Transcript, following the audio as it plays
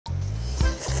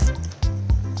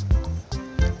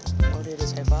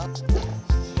대박.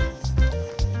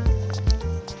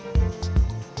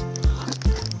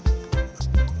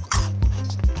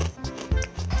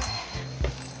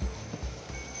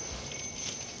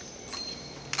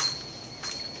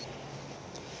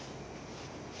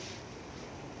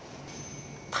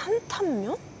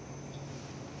 탄탄면?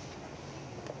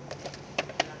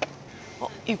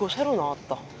 이거 새로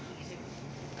나왔다.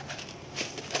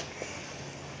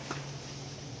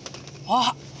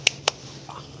 와!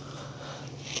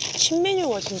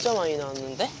 신메뉴가 진짜 많이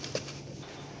나왔는데?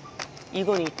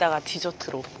 이건 이따가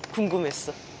디저트로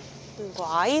궁금했어.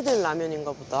 이거 아이들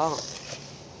라면인가 보다.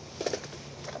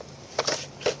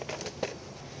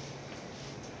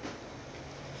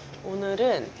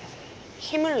 오늘은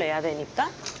힘을 내야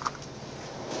되니까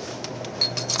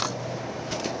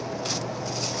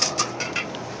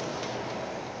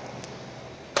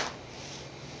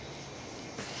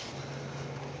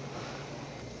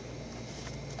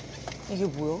이게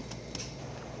뭐야?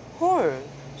 헐,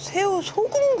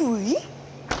 새우소금구이?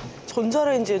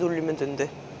 전자레인지에 돌리면 된대.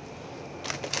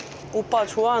 오빠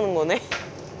좋아하는 거네?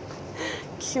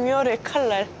 김열의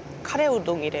칼날,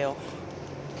 카레우동이래요.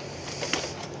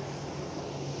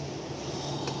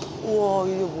 우와,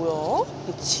 이게 뭐야?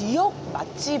 지역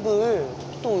맛집을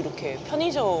또 이렇게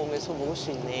편의점에서 먹을 수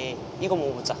있네. 이거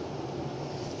먹어보자.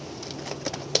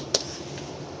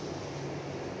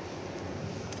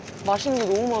 맛있는 게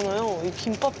너무 많아요. 이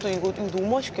김밥도 이거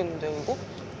너무 맛있겠는데요, 이거?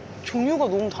 종류가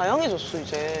너무 다양해졌어,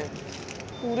 이제.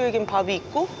 우리에겐 밥이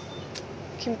있고,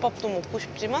 김밥도 먹고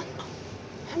싶지만,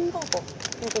 햄버거.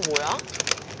 이거 뭐야?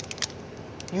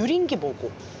 유린기 버거.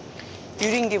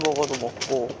 유린기 버거도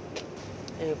먹고.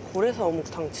 고래사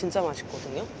어묵탕 진짜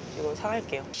맛있거든요. 이건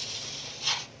사갈게요.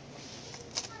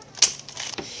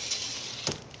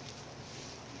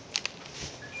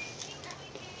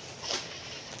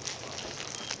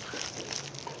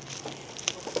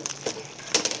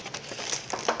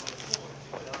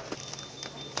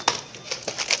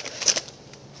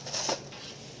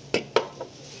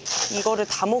 이거를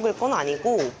다 먹을 건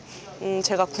아니고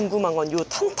제가 궁금한 건 요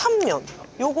탄탄면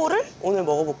요거를 오늘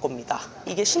먹어볼 겁니다.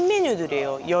 이게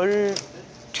신메뉴들이에요.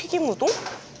 열튀김우동,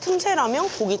 틈새라면,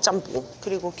 고기짬뽕,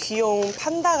 그리고 귀여운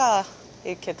판다가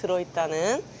이렇게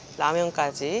들어있다는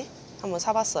라면까지 한번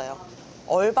사봤어요.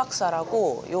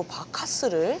 얼박사라고 요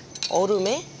바카스를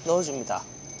얼음에 넣어줍니다.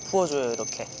 부어줘요,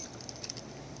 이렇게.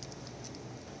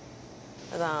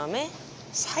 그 다음에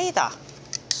사이다.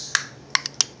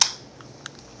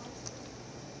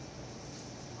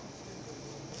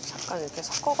 잠깐 이렇게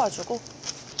섞어가지고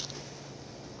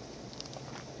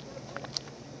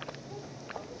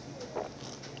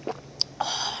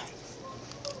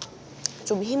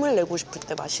좀 힘을 내고 싶을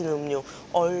때 마시는 음료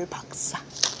얼박사.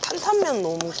 탄탄면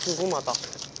너무 궁금하다.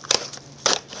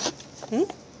 응?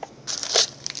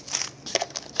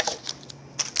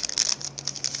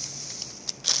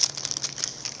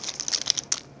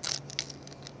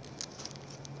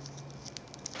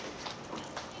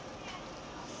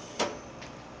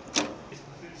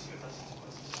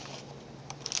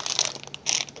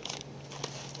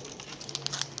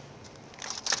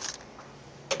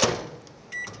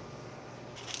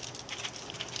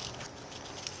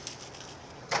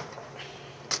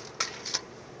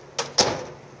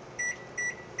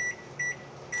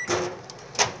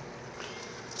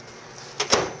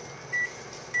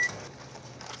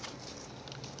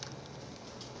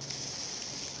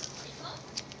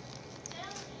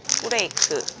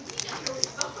 브레이크.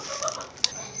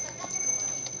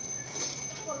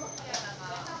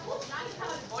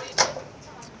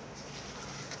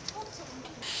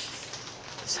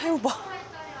 새우봐.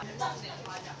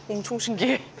 엄청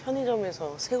신기해.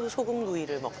 편의점에서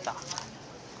새우소금구이를 먹다.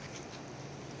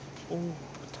 오,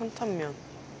 탄탄면.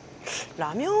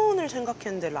 라면을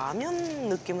생각했는데 라면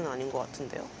느낌은 아닌 것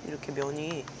같은데요? 이렇게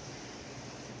면이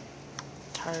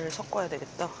잘 섞어야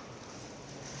되겠다.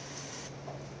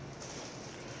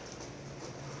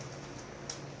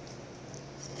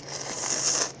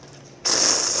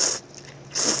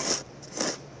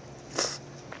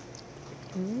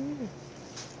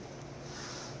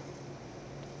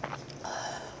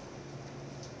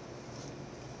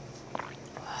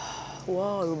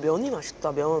 와, 이거 면이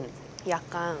맛있다, 면.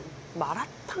 약간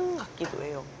마라탕 같기도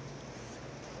해요.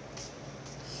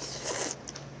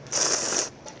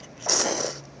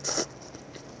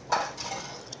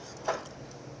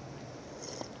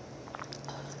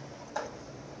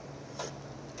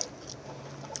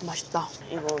 맛있다.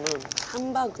 이거는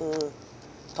함바그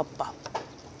덮밥.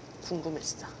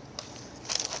 궁금했어.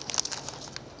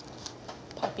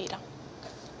 밥이랑.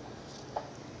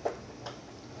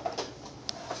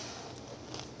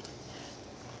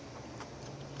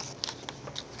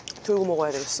 들고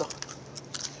먹어야 되겠어.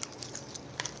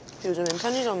 요즘엔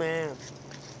편의점에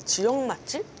지역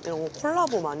맛집? 이런 거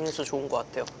콜라보 많이 해서 좋은 것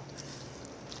같아요.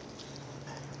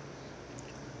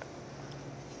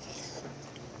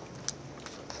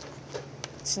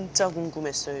 진짜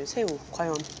궁금했어요, 새우.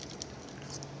 과연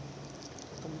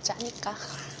너무 짜니까.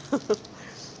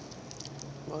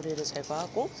 머리를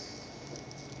제거하고.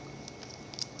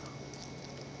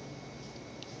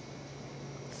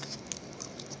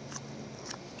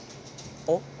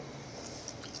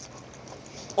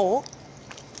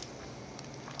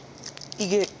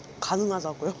 이게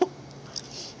가능하다고요?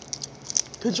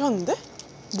 괜찮은데?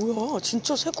 뭐야,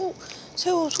 진짜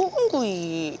새우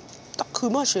소금구이 딱 그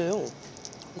맛이에요.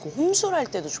 이거 홈술할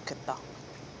때도 좋겠다.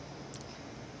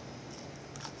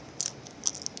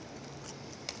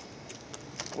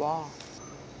 와.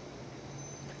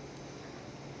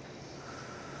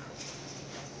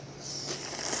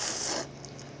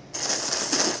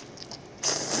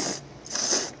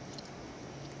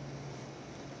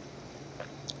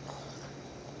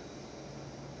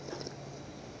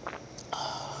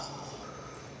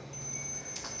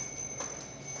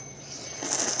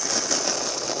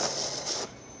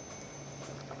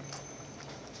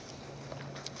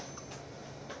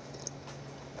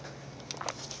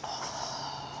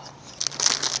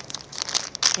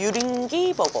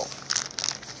 유린기 버거.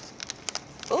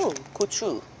 오,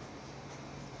 고추.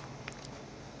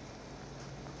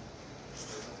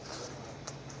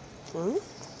 응?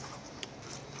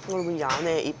 여러분, 이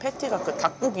안에 이 패티가 그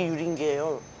닭고기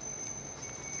유린기예요.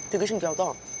 되게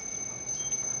신기하다.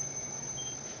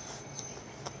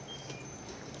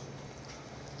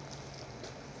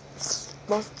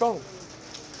 맛있다.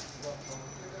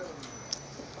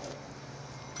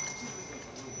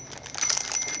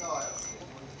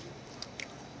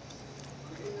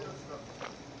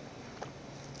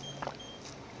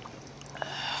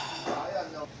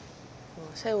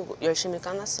 새우 열심히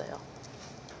까놨어요.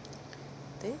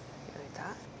 네,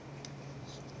 여기다.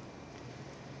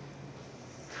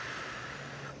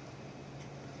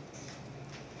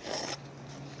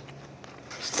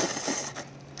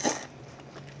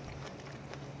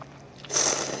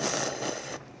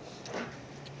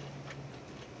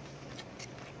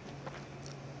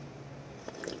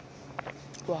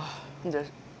 와, 근데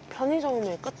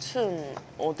편의점의 끝은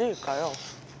어디일까요?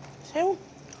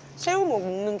 새우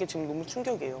먹는 게 지금 너무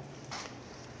충격이에요.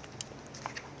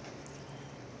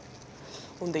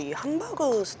 근데 이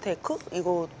함바그 스테이크?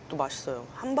 이것도 맛있어요.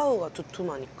 함바그가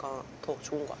두툼하니까 더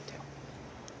좋은 것 같아요.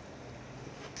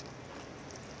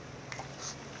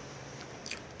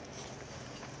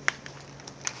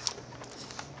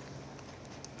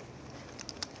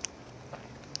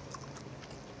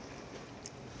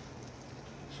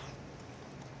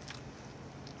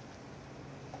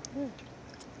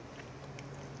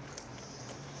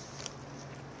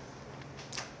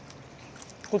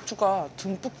 고추가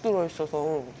듬뿍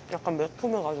들어있어서 약간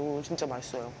매콤해가지고 진짜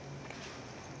맛있어요.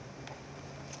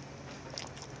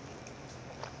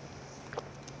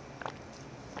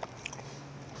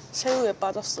 새우에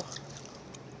빠졌어.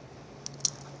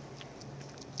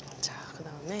 자, 그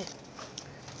다음에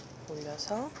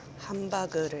올려서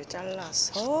함바그를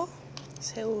잘라서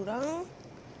새우랑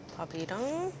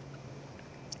밥이랑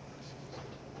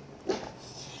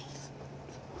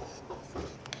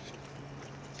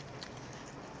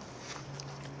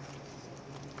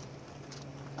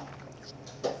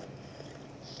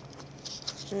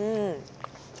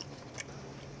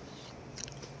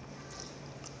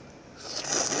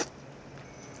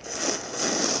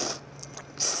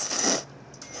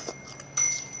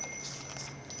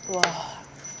와,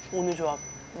 오늘 조합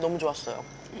너무 좋았어요.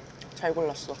 잘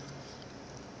골랐어.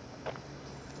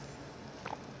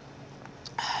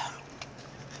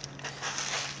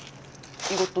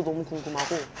 이것도 너무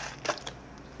궁금하고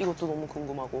이것도 너무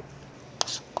궁금하고.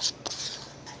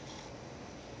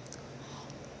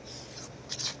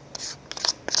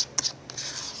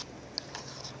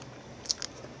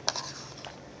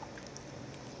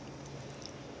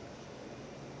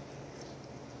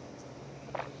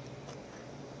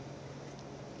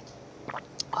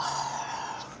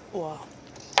 와,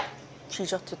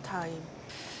 디저트 타임.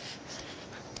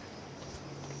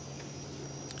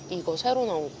 이거 새로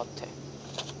나온 것 같아.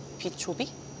 비초비?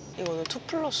 이거는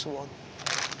 2+1.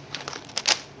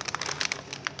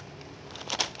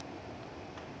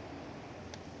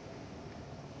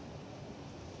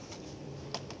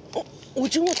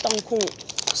 오징어 땅콩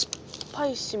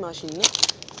스파이시 맛이 있네?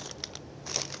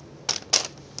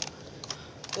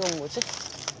 이건 뭐지?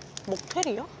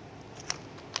 먹테리야?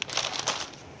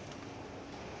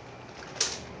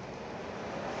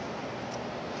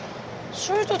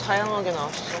 술도 다양하게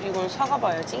나왔어. 이걸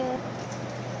사가봐야지.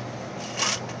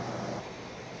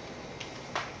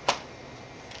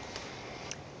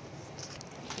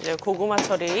 이제 고구마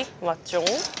처리 왔죠.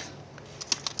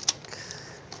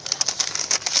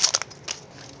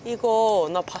 이거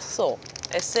나 봤어.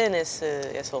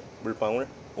 SNS에서. 물방울?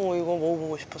 이거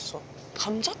먹어보고 싶었어.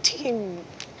 감자튀김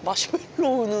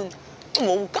마시멜로우는 또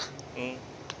먹어볼까? 응.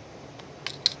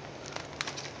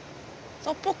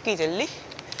 떡볶이 젤리?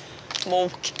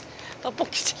 먹어볼게.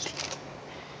 떡볶이 젤리.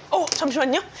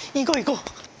 잠시만요.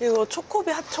 이거 초코비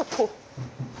핫초코.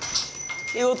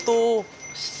 이것도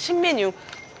신메뉴.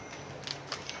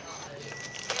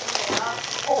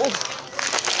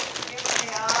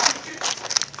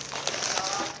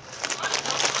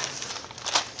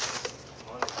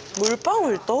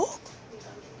 물방울 떡?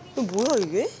 이거 뭐야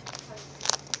이게?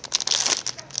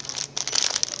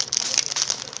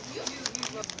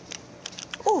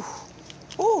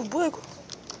 뭐야 이거?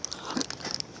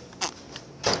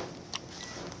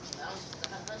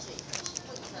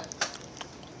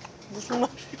 무슨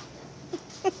맛이야?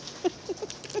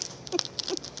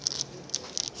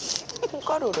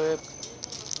 콩가루를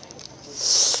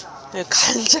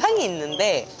간장이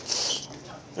있는데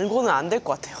이거는 안 될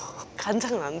것 같아요.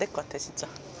 간장은 안 될 것 같아 진짜.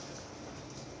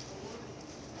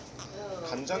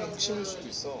 간장은 핵심일 수도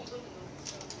있어.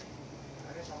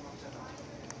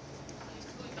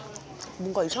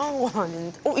 뭔가 이상한 건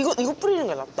아닌데. 이거 뿌리는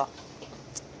게 낫다.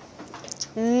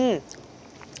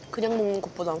 그냥 먹는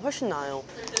것보다 훨씬 나아요.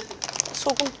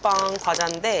 소금빵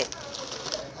과자인데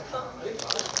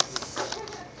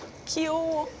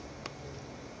귀여워.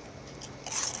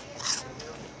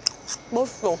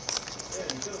 맛있어.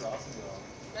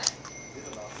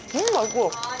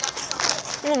 맛있어.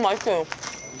 이건 맛있어요.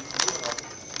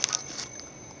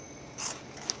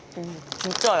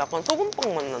 진짜 약간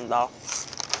소금빵 맛 난다.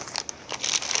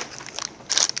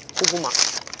 고구마.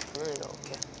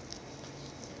 이렇게.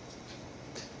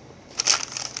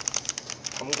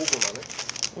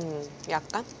 밤고구마네?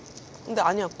 약간? 근데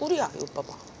아니야, 꿀이야. 이거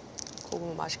봐봐.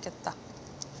 고구마 맛있겠다.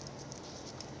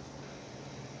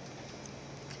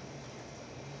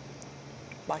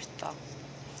 맛있다.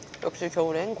 역시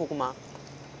겨울엔 고구마.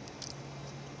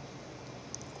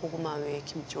 고구마 위에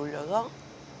김치 올려서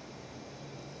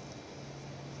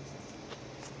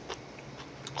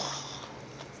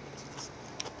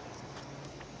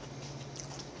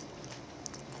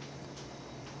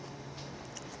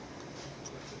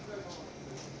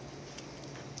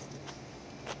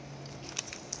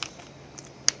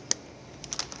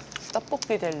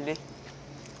떡볶이 델리.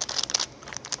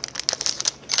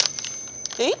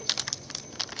 에이?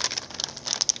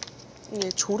 이게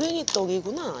조랭이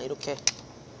떡이구나. 이렇게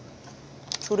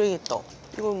조랭이 떡.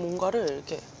 이건 뭔가를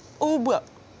이렇게 뭐야.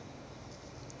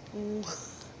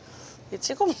 이게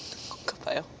찍어 먹는 건가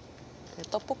봐요.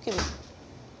 떡볶이.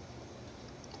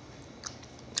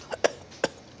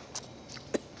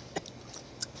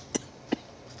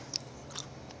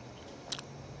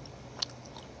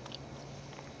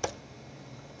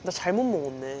 나 잘못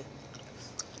먹었네.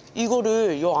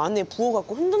 이거를 요 안에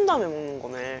부어갖고 흔든 다음에 먹는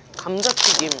거네.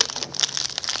 감자튀김.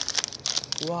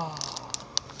 와.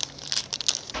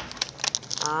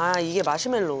 아, 이게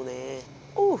마시멜로우네.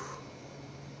 오.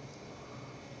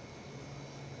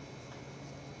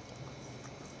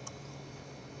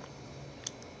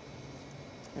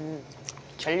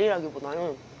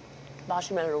 젤리라기보다는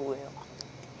마시멜로우예요.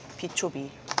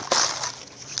 비초비.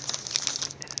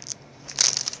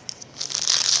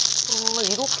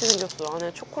 이렇게 생겼어요.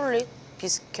 안에 초콜릿,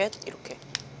 비스켓 이렇게.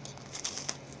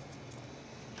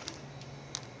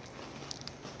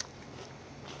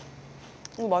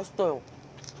 이거 맛있어요.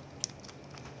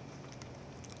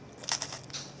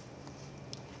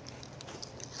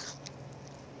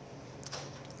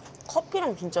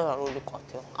 커피랑 진짜 잘 어울릴 것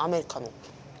같아요. 아메리카노.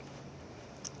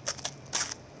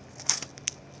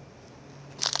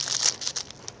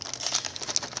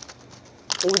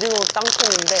 오징어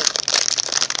땅콩인데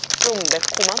좀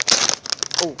매콤한?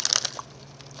 오.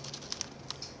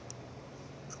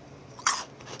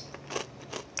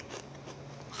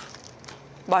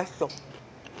 맛있어.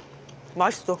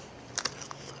 맛있어.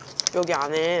 여기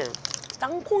안에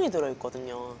땅콩이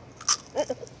들어있거든요.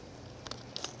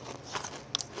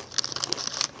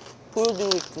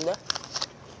 보여드리고 싶은데?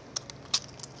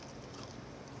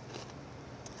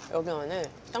 여기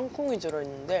안에 땅콩이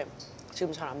들어있는데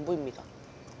지금 잘 안 보입니다.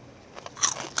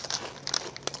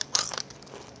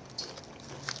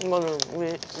 이거는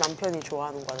우리 남편이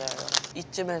좋아하는 과자예요.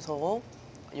 이쯤에서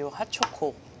이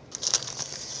핫초코.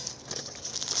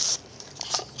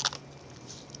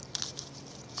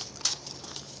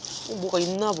 뭐가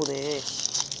있나 보네.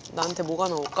 나한테 뭐가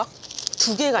나올까?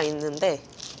 두 개가 있는데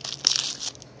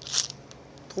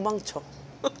도망쳐.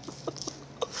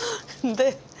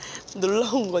 근데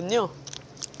놀라운 건요,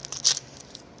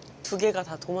 두 개가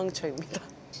다 도망쳐입니다.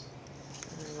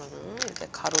 이거는 이제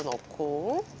가루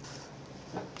넣고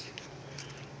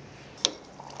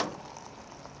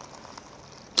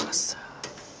왔어요.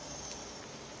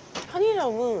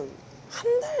 편의점은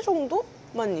한 달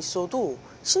정도만 있어도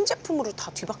신제품으로 다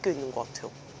뒤바뀌어 있는 것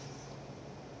같아요.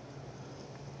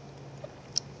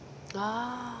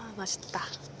 아, 맛있다.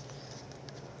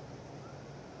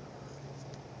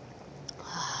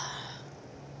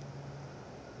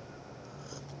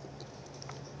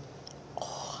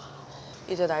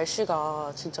 이제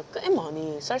날씨가 진짜 꽤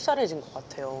많이 쌀쌀해진 것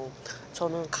같아요.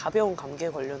 저는 가벼운 감기에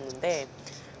걸렸는데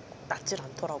낫질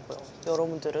않더라고요.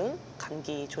 여러분들은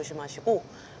감기 조심하시고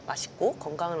맛있고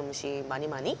건강한 음식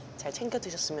많이 잘 챙겨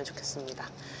드셨으면 좋겠습니다.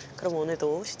 그럼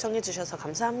오늘도 시청해주셔서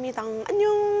감사합니다.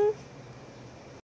 안녕!